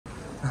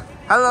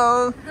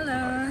Hello.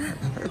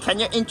 Hello. Can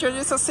you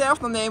introduce yourself,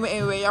 the name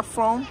and where you're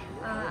from?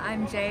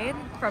 I'm Jade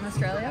from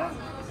Australia.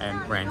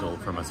 And Randall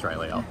from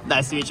Australia.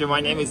 Nice to meet you. My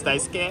name is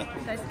Daisuke.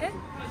 Daisuke?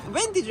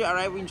 When did you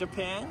arrive in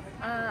Japan?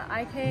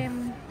 I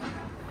came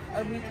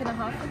a week and a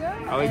half ago.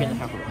 A week and a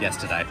half ago.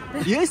 Yesterday.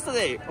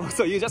 Yesterday. Oh,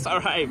 so you just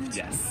arrived.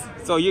 Yes.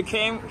 So you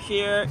came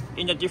here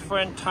in a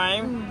different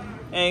time,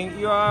 and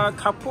you are a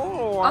couple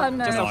or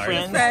No, just a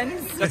friend?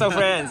 friends. Just a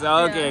friends.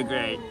 Okay, Yeah.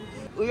 great.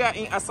 We are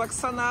in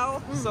Asakusa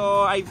now,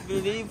 so I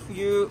believe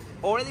you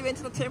already went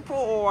to the temple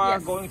or are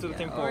Yes, going to the yeah,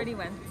 temple? already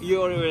went.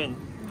 You already went.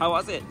 How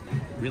was it?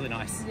 Really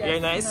nice. Yes, Very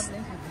nice.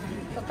 lovely.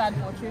 Got bad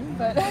fortune,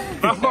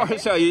 but For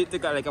sure, you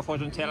took like a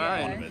fortune teller. Yeah.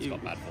 And One of it's you-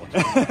 got bad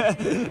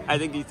fortune. I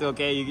think it's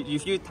okay.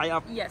 If you tie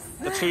up yes.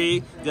 the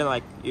tree, then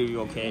like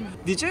you're okay.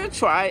 Did you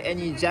try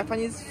any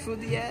Japanese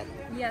food yet?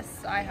 Yes,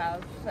 I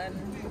have, and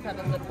we've had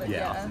a little bit.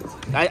 Yeah.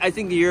 I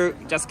think you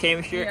just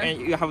came here Yeah.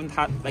 and you haven't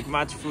had like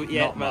much food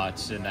yet. Not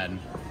much, and then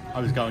I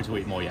was going to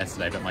eat more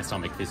yesterday, but my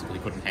stomach physically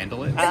couldn't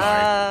handle it.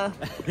 So.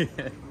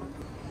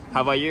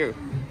 How about you?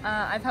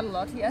 I've had a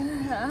lot, yeah.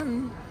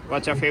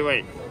 What's your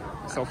favorite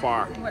so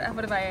far? What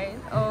have I ate?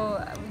 Oh,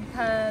 we've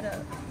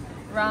had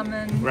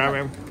ramen.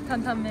 Ramen.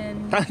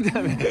 Tantamen.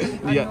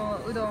 Yeah.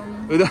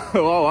 Udon. Udon.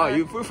 Oh wow,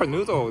 you prefer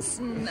noodles.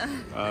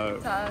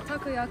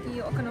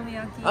 Takoyaki,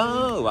 okonomiyaki.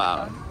 Oh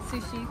wow.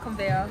 Sushi,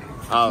 conveyor.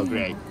 Oh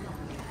great.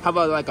 How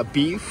about like a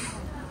beef?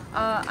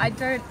 I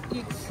don't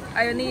eat.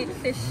 I only eat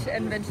fish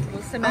and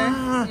vegetables. So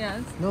no.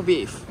 Yes. No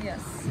beef.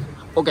 Yes.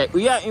 Okay,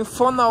 we are in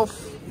front of.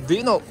 Do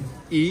you know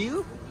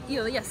eel?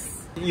 Eel.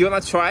 Yes. You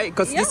wanna try?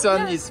 Because this Yeah,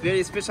 one yeah. is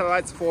very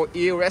specialized for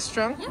eel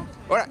restaurant. Yeah.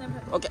 Alright. No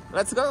problem. Okay,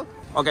 let's go.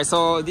 Okay,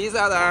 so these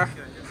are the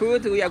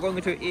food we are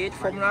going to eat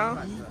from now.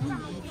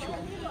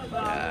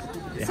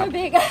 So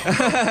big.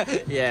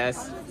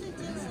 Yes.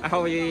 I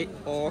hope you eat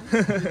all.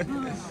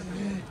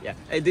 Yeah.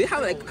 Do you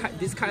have like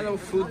this kind of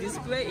food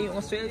display in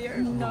Australia?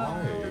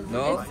 No.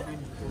 No.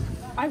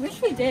 I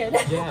wish we did.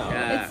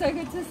 Yeah. It's so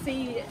good to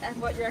see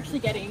what you're actually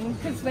getting,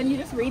 because when you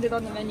just read it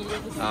on the menu,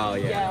 you're just Oh,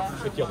 yeah.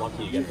 If you're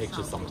lucky, you get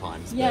pictures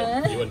sometimes.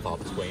 Yeah. But few and far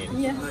between.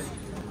 Yes.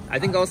 I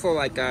think also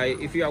like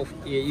if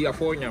you are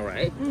foreigner,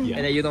 right? Yeah.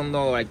 And then you don't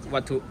know like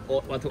what to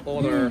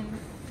order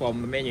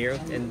from the menu,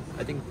 and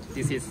I think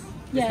this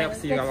Yeah,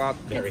 helps you a lot.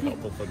 Very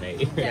helpful for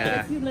me.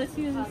 Yeah. Let's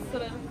use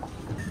sort of.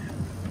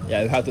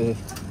 Yeah, we have to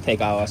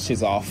take our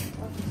shoes off.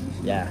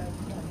 Yeah.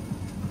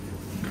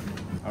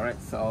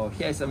 Alright, so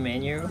here's the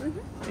menu.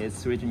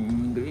 It's written in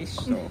English,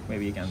 so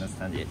maybe you can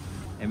understand it.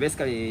 And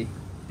basically,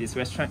 this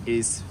restaurant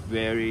is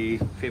very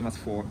famous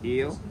for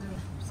eel.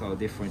 So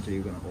definitely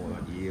you're gonna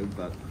order eel,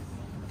 but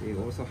they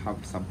also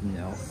have something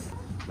else,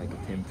 like a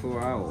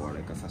tempura or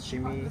like a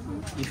sashimi.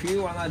 If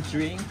you wanna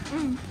drink,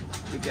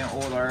 you can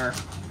order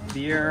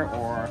beer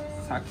or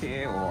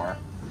sake or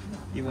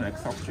even like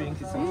soft drinks,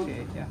 it's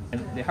okay. Yeah.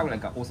 And they have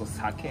like also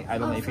sake. I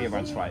don't know if you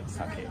ever tried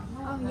sake.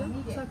 Oh,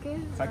 yeah. Okay.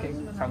 Sake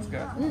sounds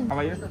good. How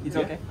about you? It's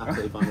okay.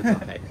 Absolutely fine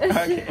with sake.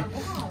 Okay.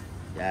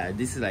 Yeah,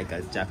 this is like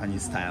a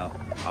Japanese style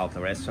of the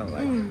restaurant,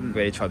 like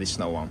very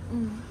traditional one.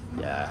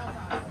 Yeah.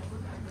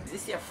 Is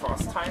this your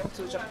first time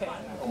to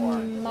Japan or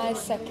My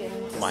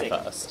second. My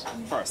first.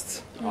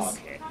 first?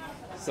 Okay.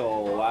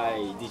 So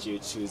why did you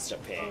choose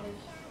Japan?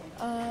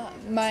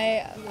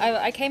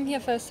 I came here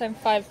first time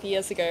 5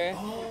 years ago,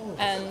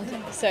 and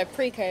so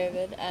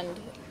pre-COVID, and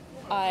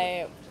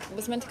I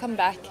was meant to come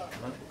back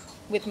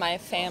with my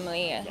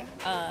family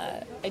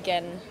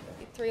again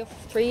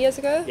 3 years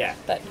ago. Yeah.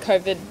 But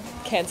COVID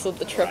cancelled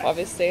the trip,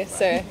 obviously.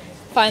 So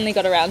finally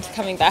got around to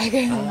coming back.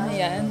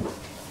 Yeah.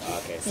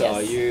 Okay, so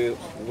Yes. you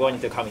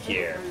wanted to come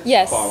here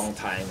Yes. for a long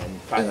time, and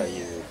finally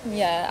you.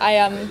 Yeah. I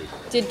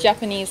did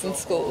Japanese in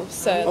school,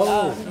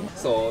 so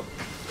So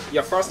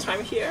your first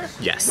time here?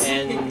 Yes.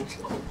 And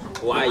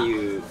why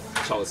you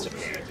chose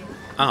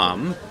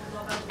Japan?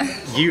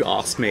 You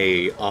asked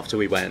me after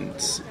we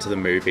went to the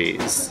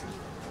movies,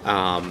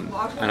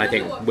 and I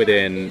think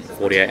within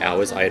 48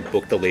 hours I had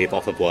booked the leave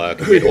off of work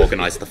and we'd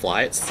organised the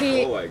flights.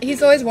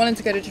 he's always wanted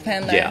to go to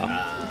Japan though.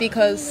 Yeah.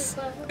 Because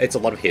It's a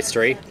lot of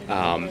history.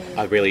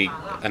 I really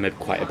am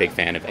quite a big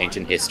fan of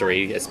ancient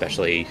history,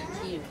 especially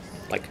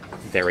like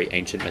very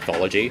ancient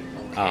mythology.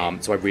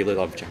 So I really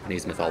love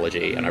Japanese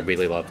mythology, and I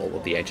really love all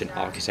of the ancient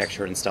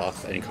architecture and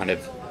stuff, and kind of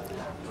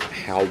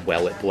how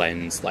well it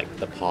blends like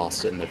the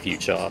past and the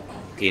future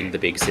in the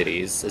big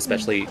cities,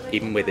 especially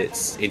even with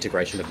its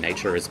integration of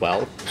nature as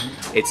well.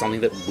 It's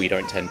something that we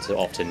don't tend to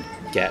often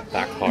get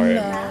back home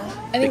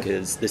I think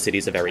because the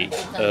cities are very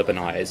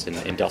urbanized and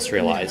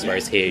industrialized,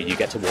 whereas here you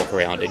get to walk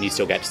around and you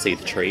still get to see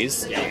the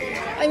trees.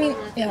 I mean,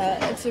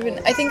 yeah, it's even.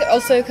 I think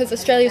also because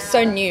Australia's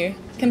so new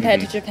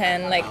compared to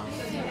Japan. Like,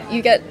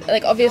 you get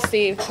like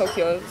obviously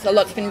Tokyo, a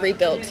lot's been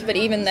rebuilt, but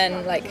even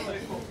then, like,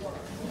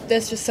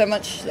 there's just so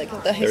much like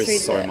the history. There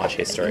is so much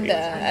history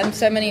there, and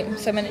so many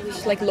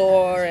like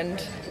lore and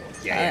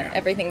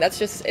everything. That's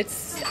just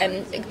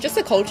just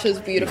the culture's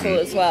beautiful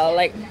as well.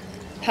 Like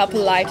how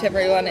polite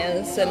everyone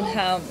is and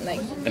how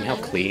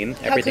clean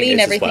how clean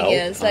everything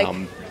is. Like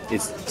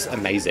it's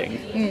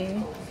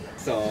amazing.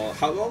 So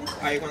how long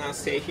are you gonna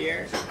stay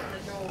here?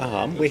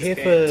 We're here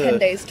for 10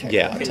 days total.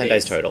 Yeah, 10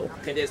 days total.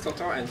 10 days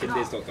total and 10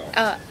 days total.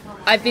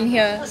 I've been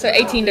here, so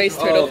 18 days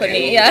total for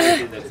me. Yeah.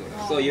 18 days total.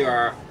 So you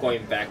are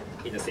going back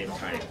in the same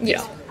time?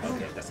 Yeah.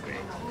 Okay, that's great.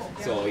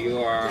 So are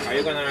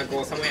you gonna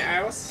go somewhere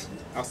else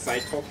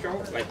outside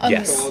Tokyo, like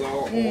Yes.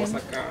 Kyoto or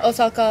Osaka?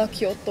 Osaka,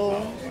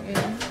 Kyoto.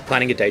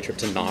 Planning a day trip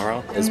to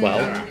Nara as well.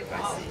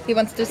 He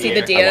wants to see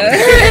Yeah, the I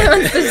deer. He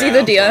wants to see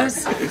the deer.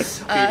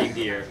 Feeding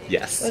deer.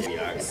 Yes.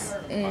 Relax.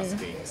 Fast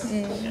things.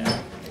 Yeah.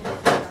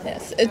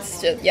 Yes,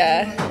 it's just,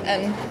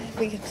 and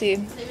we could see,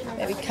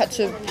 maybe catch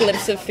a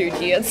glimpse of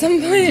Fuji at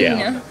some point.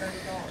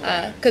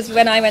 Yeah. Because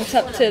when I went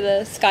up to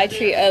the Sky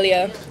Tree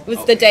earlier, it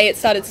was the day it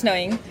started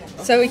snowing,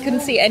 so we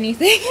couldn't see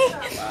anything.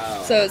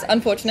 So it was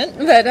unfortunate,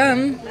 but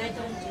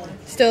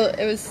still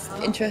it was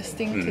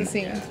interesting to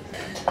see.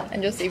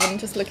 And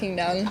just looking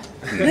down.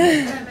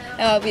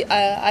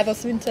 I've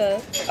also been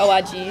to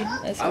Awaji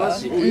as well.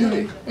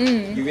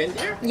 You went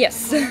there?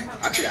 Yes.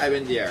 Actually, I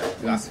went there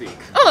last week.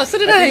 Oh, so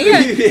did I.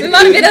 Yeah, we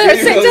might have been there at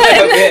the same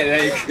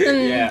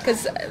time. Yeah.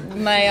 Because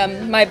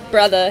my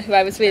brother, who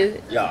I was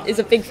with, Yeah. is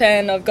a big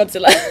fan of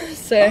Godzilla,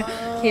 so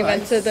he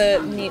went to the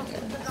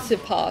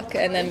park,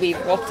 and then we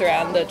walked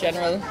around the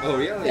general Oh,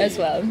 really? as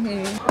well.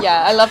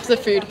 Yeah, I love the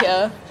food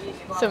here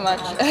so much.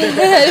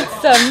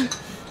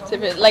 It's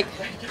different. Like,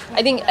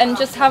 I think, and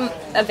just how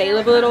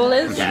available it all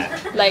is. Yeah.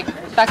 Like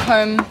back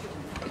home,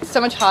 it's so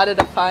much harder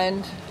to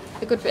find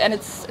the good food, and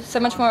it's so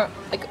much more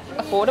like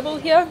affordable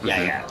here.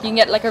 Yeah. You can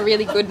get like a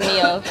really good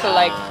meal for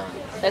like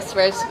this,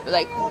 whereas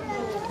like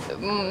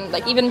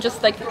even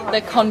just like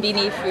the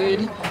konbini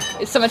food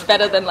is so much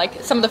better than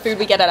like some of the food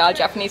we get at our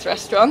Japanese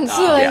restaurants.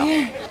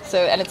 So,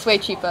 and it's way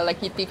cheaper.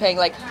 Like you'd be paying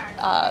like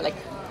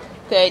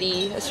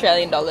 30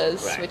 Australian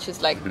dollars, Right. which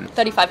is like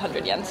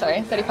 3,500 yen.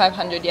 Sorry,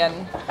 3,500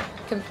 yen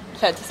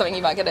compared to something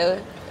you might get a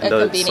And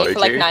the konbini for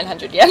like soju.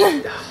 900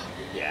 yen.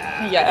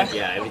 Yeah.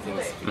 Yeah.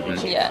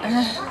 Everything's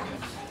Yeah.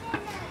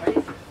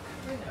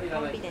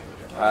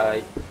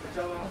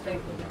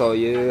 So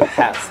you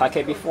had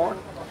sake before?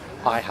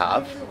 I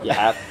have. You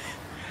have?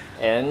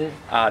 And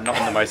Not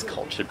in the most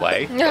cultured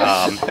way.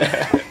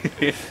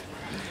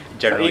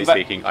 Generally But-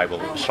 speaking, I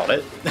will shot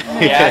it.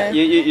 yeah,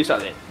 you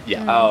shot it?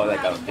 Yeah. Oh,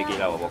 like a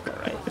tequila or vodka,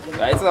 right?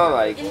 Right, so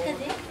like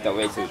the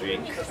way to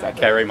drink sake.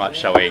 Very much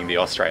showing the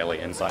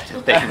Australian side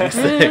of things.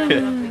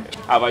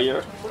 How about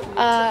you?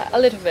 A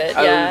little bit.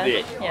 A Yeah.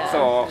 little bit. Yeah.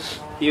 So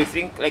do you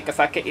think like a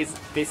sake is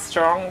this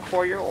strong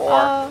for you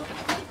or?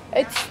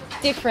 It's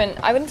different.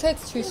 I wouldn't say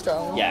it's too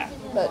strong. Yeah.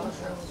 But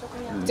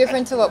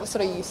different to what we're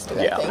sort of used to,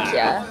 Yeah. I think.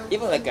 Yeah.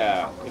 Even like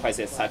if I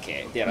say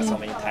sake, there are so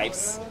many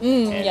types.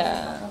 Mm, and,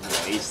 yeah.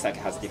 each sake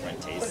has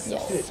different tastes.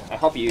 Yes. So I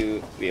hope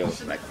you will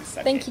like this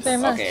sake. Thank you very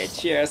much. Okay,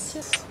 cheers.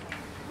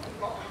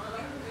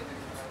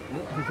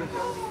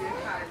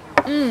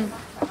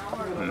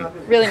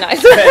 Really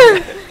nice.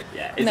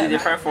 Yeah, is No. it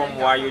different from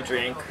what you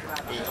drink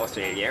in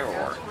Australia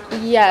or?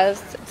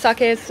 Yes,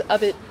 sake is a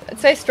bit, I'd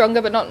say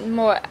stronger, but not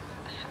more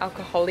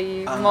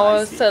alcohol-y, I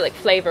more see. so like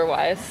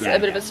flavor-wise, Yeah, a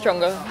bit of yeah. a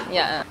stronger,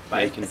 yeah.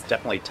 But you can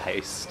definitely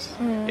taste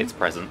its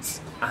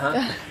presence.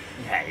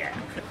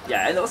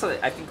 Yeah, and also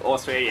I think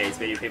Australia is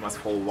very famous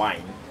for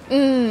wine.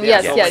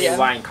 Yes, There's so yeah, many yeah.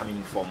 wine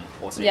coming from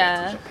Australia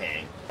Yeah. to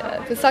Japan.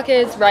 Because sake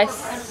is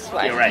rice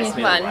wine. Yeah, rice,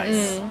 made of wine.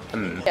 rice.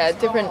 Yeah,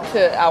 different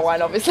to our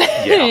wine, obviously.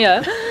 Yeah.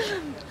 Yeah.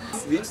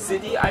 Which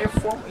city are you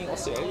from in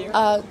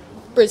Australia?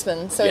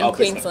 Brisbane, so in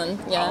Brisbane. Queensland.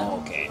 Yeah. Oh,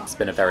 okay. It's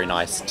been a very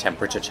nice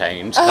temperature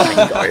change coming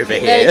over Very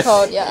here.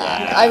 cold,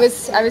 yeah. I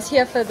was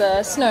here for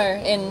the snow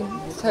in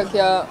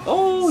Tokyo.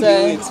 Oh,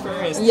 So, you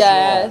experienced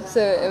Yeah, snow.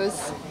 so it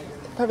was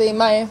probably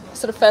my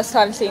sort of first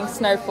time seeing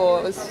snowfall.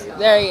 It was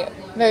very,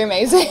 very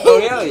amazing. Oh,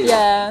 really?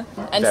 Yeah.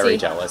 And Very see,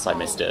 jealous, I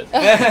missed it.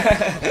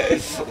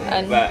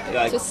 and But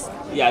like, just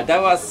yeah,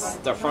 that was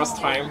the first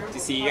time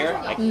this year,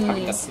 like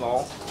having the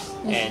snow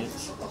and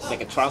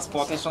like a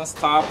transportation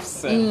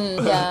stops.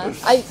 And yeah,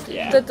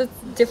 Yeah. that's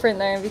different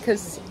though,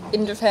 because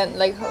in Japan,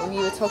 like we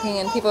were talking,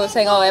 and people were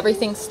saying, "Oh,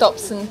 everything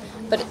stops,"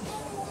 but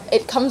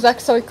it comes back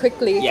so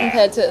quickly Yeah.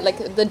 compared to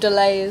like the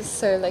delays.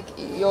 So like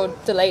your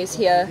delays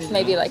here,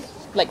 maybe like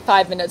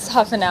 5 minutes,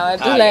 half an hour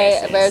delay,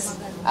 yes, yes. whereas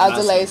our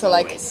delays are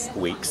like Always.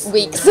 Weeks.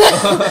 weeks.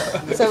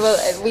 So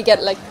we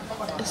get like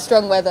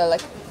strong weather,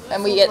 like,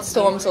 and we get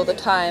storms all the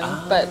time.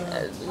 But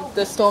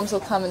the storms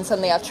will come, and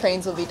suddenly our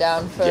trains will be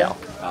down for. Yeah.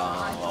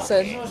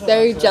 So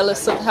very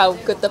jealous of how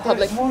good the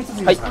public.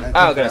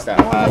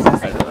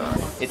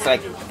 It's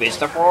like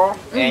vegetable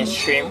and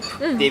shrimp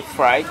deep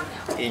fried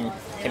in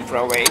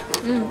tempura way.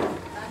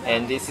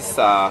 And this is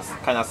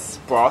kind of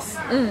broth,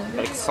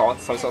 like soy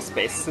sauce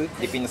based soup,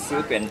 dip in the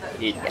soup and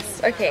eat.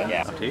 Yes. Okay.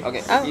 Yeah. Okay.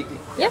 Okay. Oh,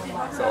 yeah.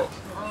 So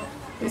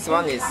this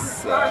one is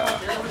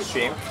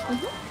shrimp.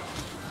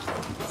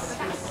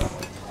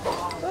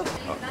 Oh,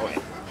 okay.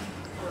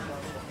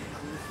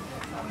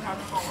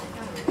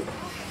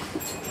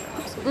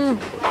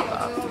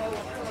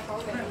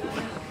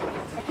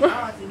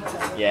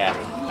 Yeah,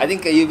 I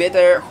think you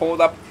better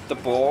hold up the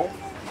bowl.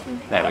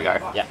 There we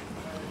go. Yeah.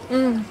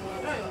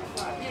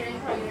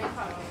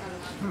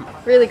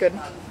 Really good.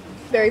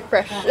 Very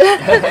fresh.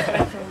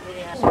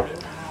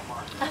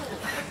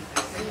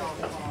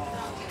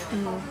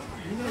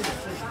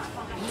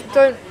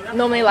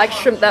 normally like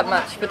shrimp that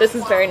much, but this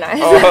is very nice.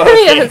 Oh,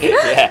 okay.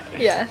 Yes. Yeah.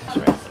 Yeah.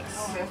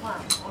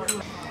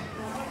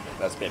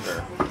 That's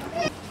pepper.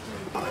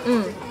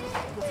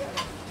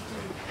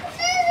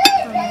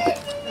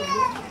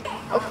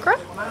 Okra?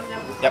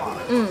 Yep.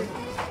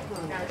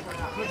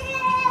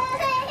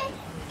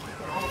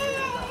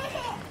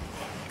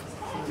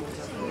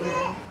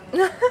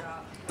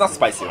 Not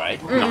spicy,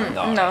 right? No.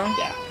 No.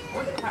 Yeah.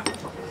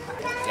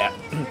 Yeah.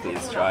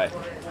 Please try.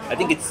 I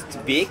think it's too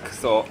big,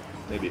 so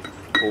maybe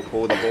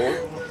hold the bowl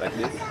like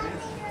this.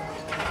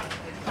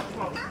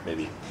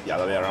 Maybe the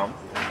other way around.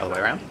 Other way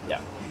around?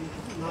 Yeah.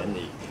 And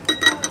the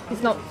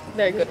He's not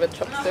very good with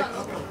chopsticks.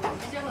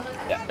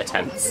 yeah.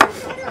 Attempts.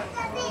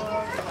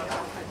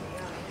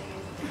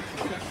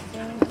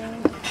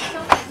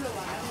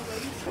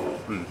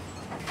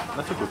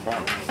 That's a good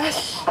one.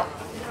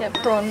 Yeah,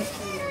 prawn.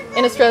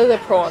 In Australia, they're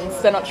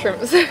prawns. They're not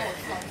shrimps.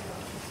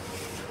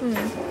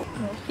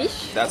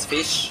 Fish? That's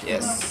fish.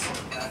 Yes.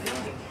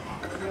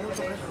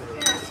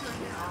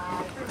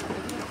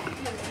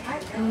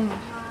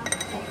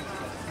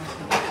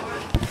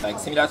 Like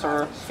similar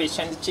to fish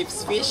and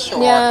chips fish,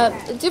 or Yeah,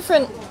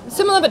 different.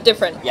 Similar but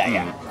different. yeah,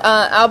 yeah.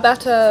 Our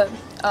batter,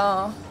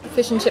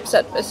 fish and chips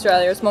at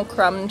Australia is more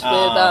crumbed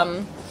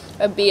with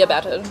a beer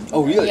batter.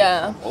 Oh, really?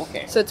 Yeah.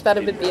 Okay. So it's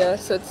battered with beer,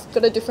 so it's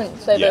got a different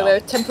flavour. Yeah. Where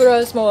tempura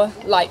is more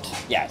light.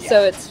 Yeah, yeah.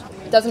 So it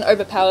doesn't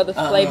overpower the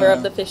flavour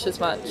of the fish as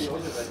much.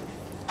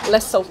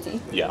 Less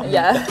salty. Yeah.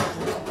 Yeah.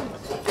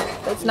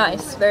 It's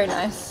nice. Very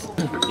nice.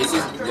 This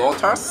is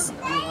lotus.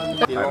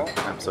 You know?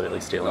 I'm absolutely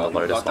stealing the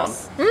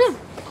lotus one.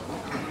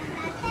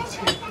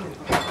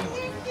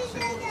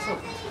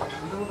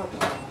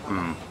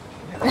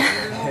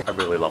 I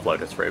really love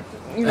lotus fruit.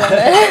 You want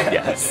it?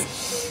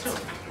 Yes.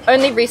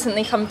 Only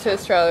recently come to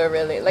Australia,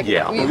 really. Like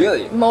Yeah. Oh,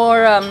 really?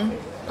 more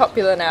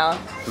popular now.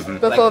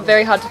 Before, Like-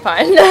 very hard to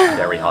find.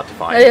 Very hard to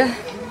find. Yeah.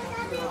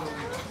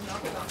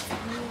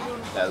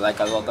 Like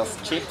a lotus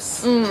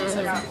chips. It's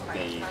like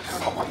they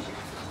common.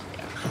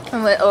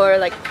 Or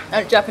like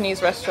at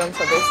Japanese restaurants,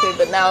 obviously,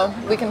 but now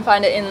we can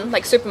find it in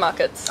like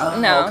supermarkets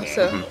now. Okay.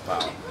 So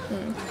Wow.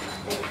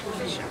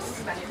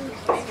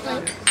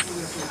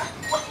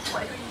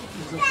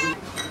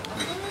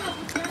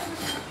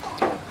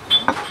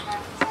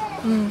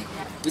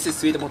 This is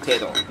sweet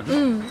potato.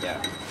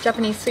 Yeah.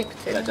 Japanese sweet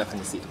potato. Yeah,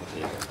 Japanese sweet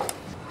potato.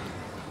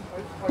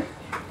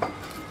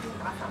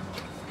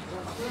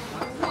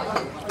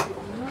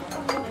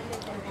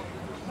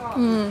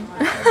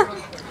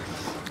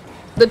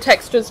 The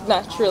textures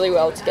match really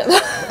well together.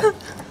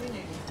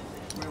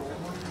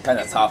 Kind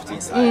of soft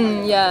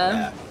inside.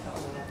 Yeah.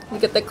 You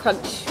get the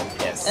crunch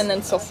Yes. and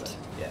then soft.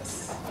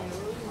 Yes.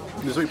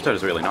 The sweet potato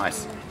is really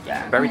nice.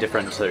 Yeah. Very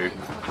different to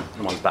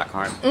the ones back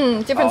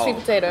home. Different Oh. sweet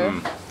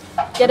potato.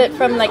 Get it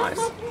from like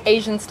Nice.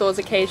 Asian stores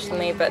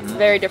occasionally, but it's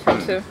very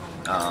different too.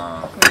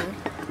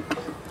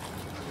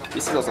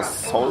 This is also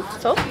salt.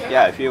 Salt?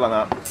 Yeah, if you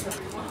wanna.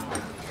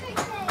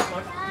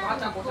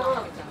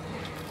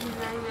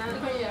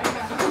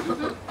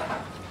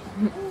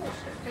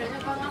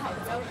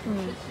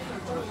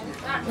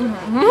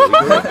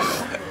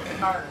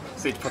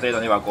 Sweet potato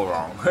never go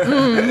wrong.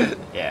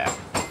 Yeah.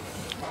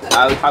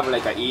 I will have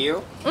like a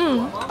eel.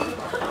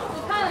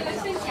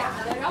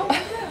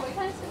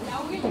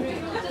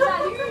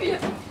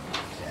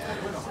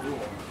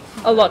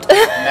 A lot.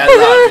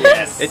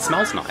 Yes. It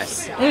smells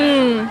nice.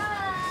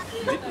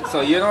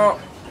 So you know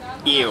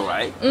eel,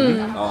 right?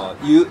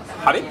 You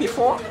had it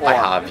before? I Or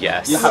have,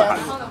 yes. You have had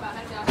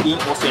it in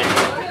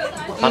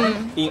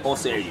Australia. In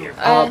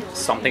Australia.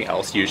 Something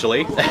else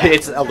usually.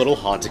 It's a little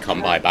hard to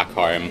come by back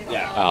home.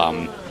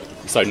 Yeah.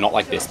 So not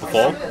like this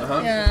before.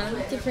 Yeah,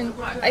 different.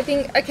 I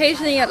think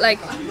occasionally at like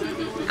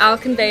our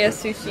conveyor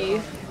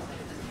sushi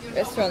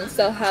restaurants,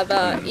 they'll have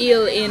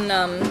eel in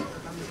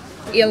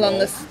eel on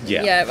the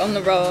Yeah. on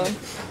the roll,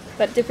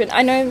 but different.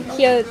 I know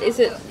here is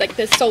it like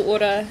there's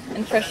saltwater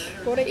and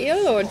freshwater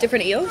eel or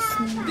different eels.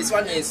 This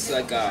one is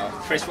like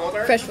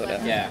freshwater. Freshwater.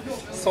 Yeah.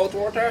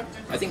 Saltwater.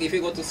 I think if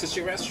you go to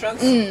sushi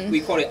restaurants,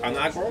 we call it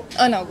anago.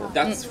 Oh no.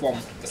 That's from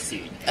the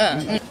sea.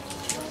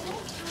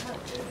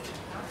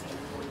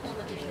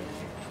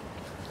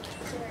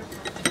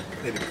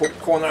 Maybe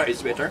corner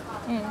is better.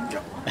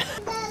 Yeah.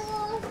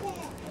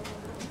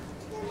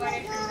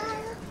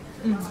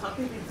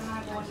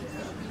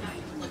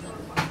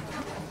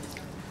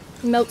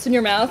 Melts in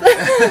your mouth.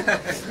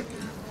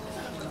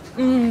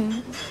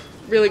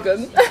 Really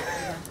good.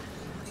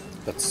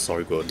 That's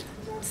so good.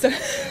 So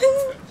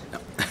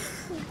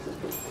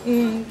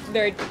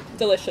very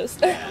delicious.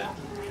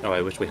 Oh,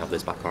 I wish we have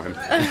this back home.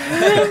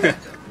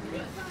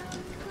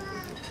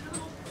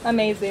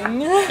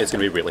 Amazing. It's going to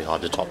be really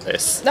hard to top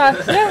this.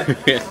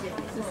 Yeah.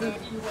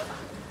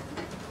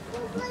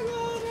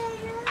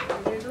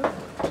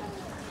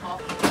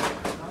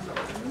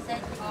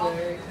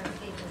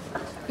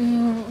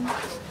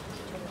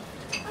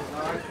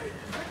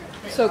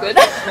 So good.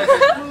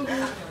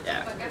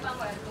 Yeah.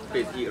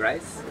 Please eat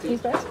rice.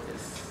 Cheese rice?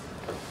 Yes.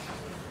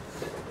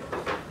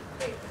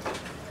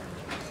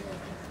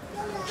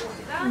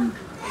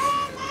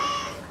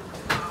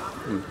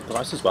 The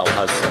rice as well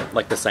has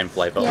like the same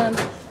flavour. Yeah.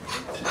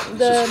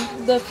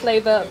 The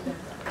flavour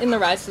in the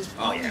rice is.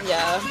 Oh, yeah.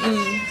 Yeah.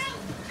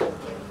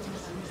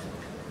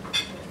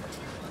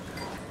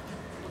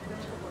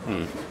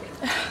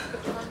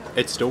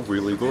 It's still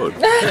really good.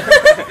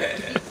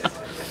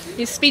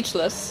 He's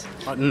speechless.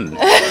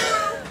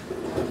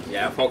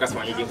 Yeah, focus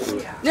on eating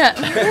food. Yeah.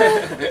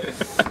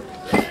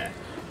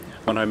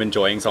 When I'm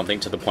enjoying something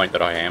to the point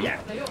that I am,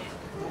 Yeah.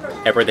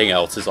 everything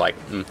else is like,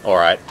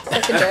 alright.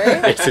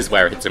 Secondary. This is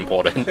where it's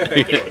important.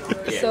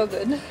 Yeah. So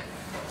good.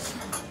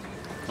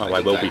 Oh, I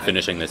will be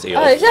finishing this eel.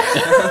 Oh, yeah.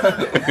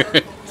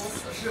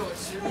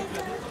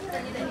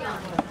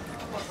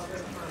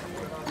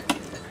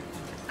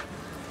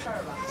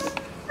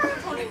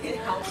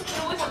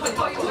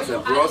 The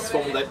broth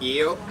from the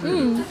eel.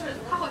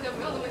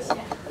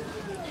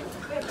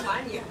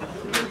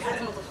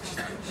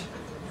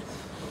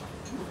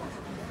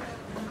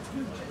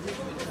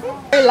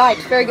 Very light,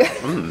 very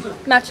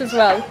good. Matches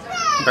well.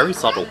 Very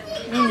subtle.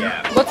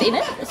 Yeah. What's in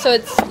it? So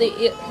it's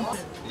the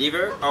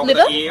Liver of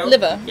liver. the eel.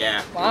 Liver.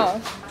 Yeah.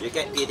 Wow. You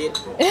can eat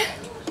it.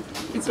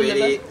 It's a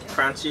really liver.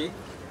 crunchy.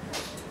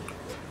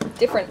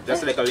 Different.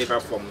 Just like a liver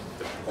from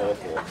the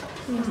pork.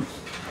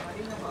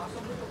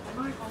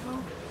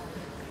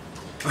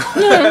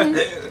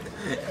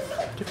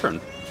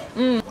 Different.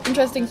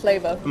 Interesting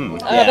flavor. I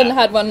Yeah. haven't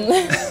had one.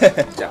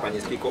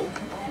 Japanese pickle.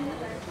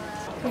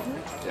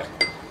 Yeah.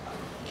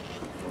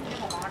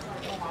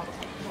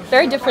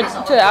 Very different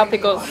to our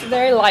pickles.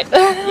 Very light.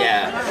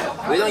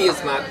 Yeah. We don't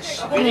use much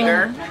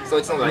vinegar, so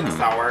it's not like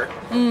sour.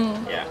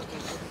 Yeah.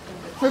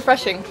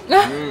 Refreshing.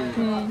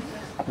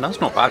 And that's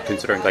not bad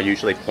considering I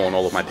usually pawn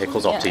all of my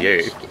pickles off to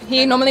you.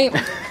 He normally,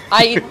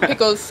 I eat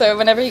pickles, so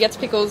whenever he gets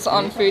pickles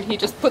on food, he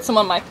just puts them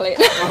on my plate.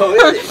 Oh,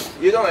 really?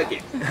 You don't like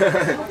it?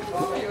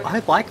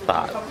 I like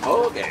that.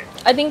 Oh, okay.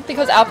 I think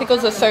because our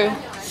pickles are so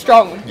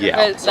strong. Yeah.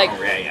 where it's like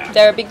Yeah.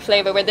 they're a big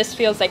flavor. Where this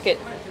feels like it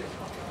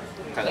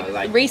Kind of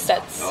like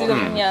resets.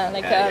 Yeah,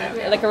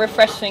 like a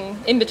refreshing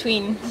in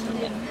between.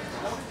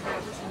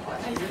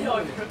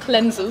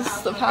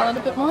 Cleanses the palate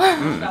a bit more.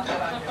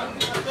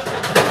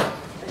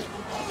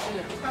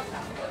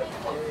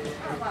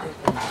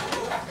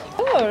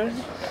 Oh.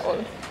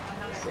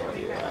 So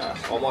you are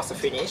almost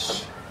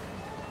finished.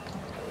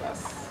 Yes.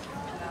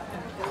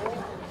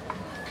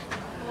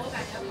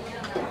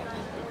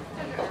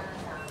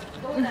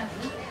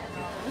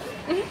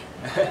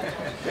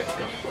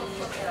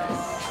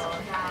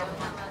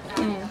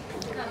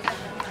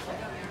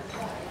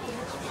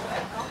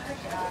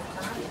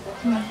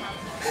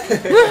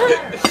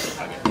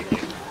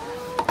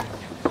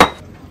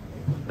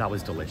 That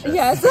was delicious.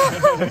 Yes.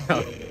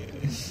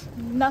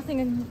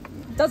 Nothing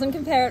doesn't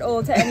compare at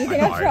all to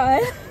anything I've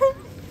tried.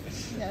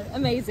 Yeah,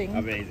 amazing.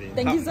 Amazing.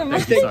 Thank you so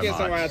much. Thank you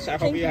so much. I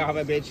hope you have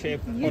a great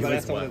trip for the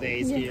rest of the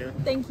days Yeah, here.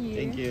 Thank you.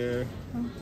 Thank you.